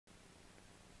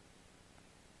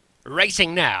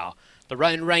Racing now. The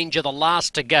Roan Ranger the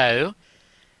last to go.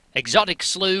 Exotic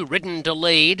Slew ridden to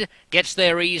lead, gets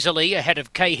there easily ahead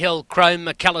of Cahill, Chrome,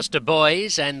 McAllister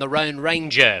Boys and the Roan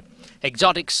Ranger.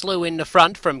 Exotic Slew in the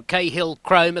front from Cahill,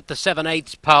 Chrome at the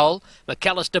 7/8 pole.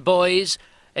 McAllister Boys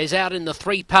is out in the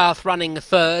three-path running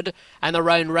third, and the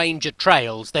Roan Ranger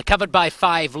trails. They're covered by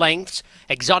 5 lengths.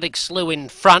 Exotic Slew in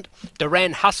front.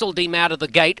 Duran hustled him out of the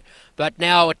gate, but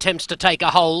now attempts to take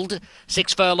a hold.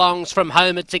 6 furlongs from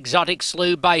home, it's Exotic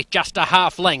Slew by just a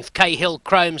half length. Cahill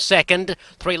Chrome second,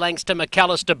 3 lengths to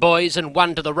McAllister Boys and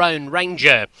 1 to the Roan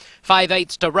Ranger.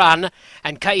 5/8 to run,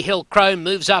 and Cahill Chrome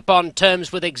moves up on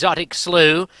terms with Exotic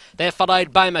Slew. They're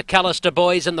followed by McAllister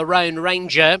Boys and the Roan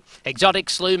Ranger. Exotic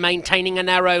Slew maintaining a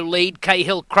narrow lead.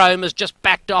 Cahill Chrome has just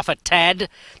backed off a tad.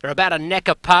 They're about a neck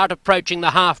apart, approaching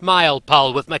the half-mile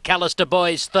pole, with McAllister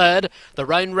Boys third, the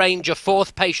Roan Ranger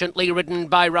fourth, patiently ridden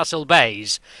by Russell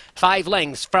Bays. 5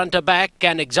 lengths front to back,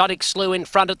 and Exotic Slew in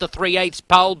front at the 3/8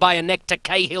 pole by a neck to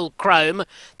Cahill Chrome.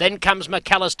 Then comes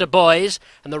McAllister Boys,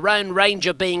 and the Roan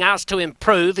Ranger being asked to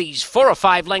improve. He's 4 or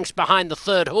 5 lengths behind the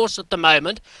third horse at the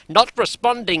moment, not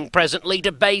responding presently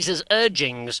to Bays's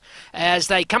urgings. As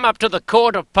they come up to the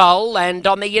quarter pole, and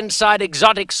on the inside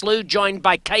Exotic Slew joined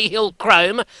by Cahill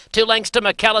Chrome. 2 lengths to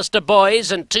McAllister Boys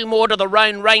and 2 more to the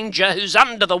Roan Ranger, who's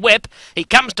under the whip. He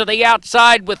comes to the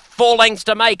outside with 4 lengths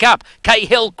to make up.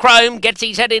 Cahill Chrome gets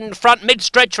his head in front,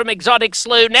 mid-stretch from Exotic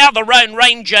Slew. Now the Roan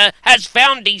Ranger has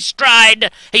found his stride.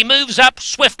 He moves up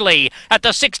swiftly. At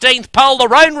the 16th pole, the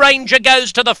Roan Ranger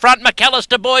goes to the front.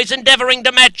 McAllister Boys endeavouring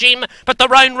to match him, but the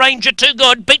Roan Ranger too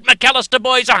good, beat McAllister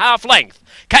Boys a half length.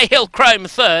 Cahill Chrome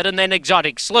third, and then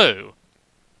Exotic Slew.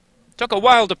 Took a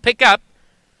while to pick up,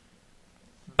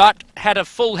 but had a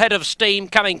full head of steam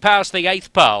coming past the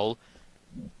 8th pole.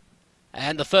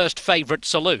 And the first favourite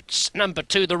salutes. Number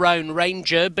 2, the Roan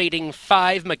Ranger, beating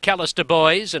 5 McAllister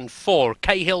Boys and 4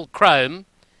 Cahill Chrome.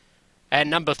 And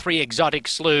number 3, Exotic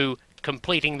Slew,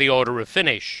 completing the order of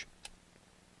finish.